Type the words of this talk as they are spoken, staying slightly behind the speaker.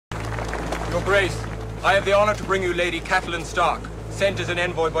Your Grace, I have the honor to bring you Lady Catelyn Stark, sent as an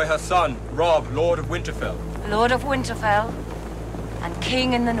envoy by her son, Robb, Lord of Winterfell. Lord of Winterfell, and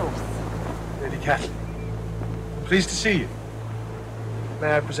King in the North. Lady Catelyn, pleased to see you.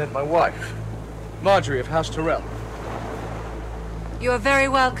 May I present my wife, Marjorie of House Tyrell. You are very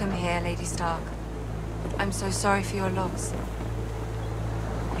welcome here, Lady Stark. I'm so sorry for your loss.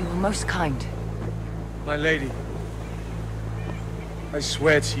 You were most kind. My lady, I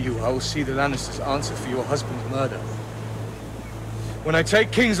swear to you, I will see the Lannisters answer for your husband's murder. When I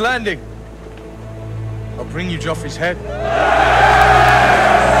take King's Landing, I'll bring you Joffrey's head.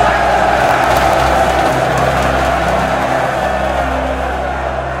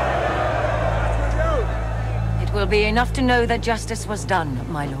 It will be enough to know that justice was done,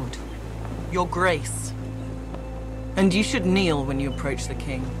 my lord. Your Grace. And you should kneel when you approach the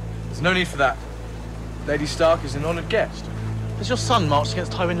king. There's no need for that. Lady Stark is an honored guest. Has your son marched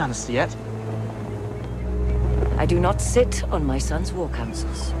against Tywin Lannister yet? I do not sit on my son's war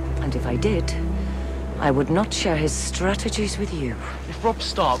councils. And if I did, I would not share his strategies with you. If Robb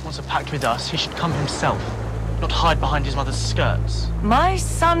Stark wants a pact with us, he should come himself, not hide behind his mother's skirts. My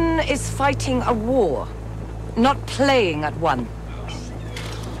son is fighting a war, not playing at one.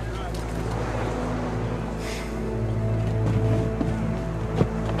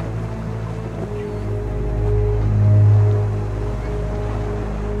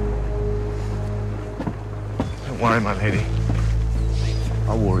 Don't worry, my lady.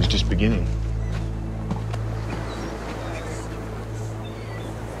 Our war is just beginning.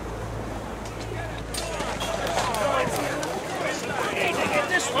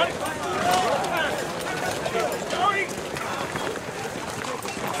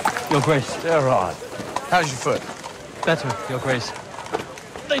 Your Grace. They're right. How's your foot? Better, Your Grace.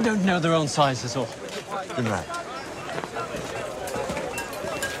 They don't know their own sizes or... Good man.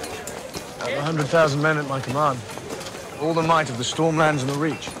 I have 100,000 men at my command. All the might of the Stormlands and the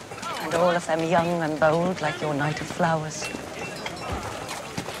Reach. And all of them young and bold, like your Knight of Flowers.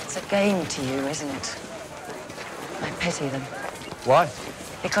 It's a game to you, isn't it? I pity them. Why?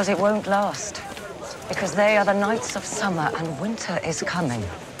 Because it won't last. Because they are the Knights of Summer, and winter is coming.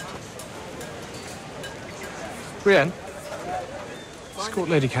 Brienne, escort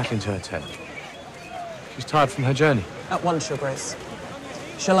Lady Catelyn to her tent. She's tired from her journey. At once, Your Grace.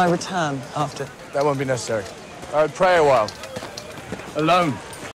 Shall I return after? That won't be necessary. I would pray a while. Alone.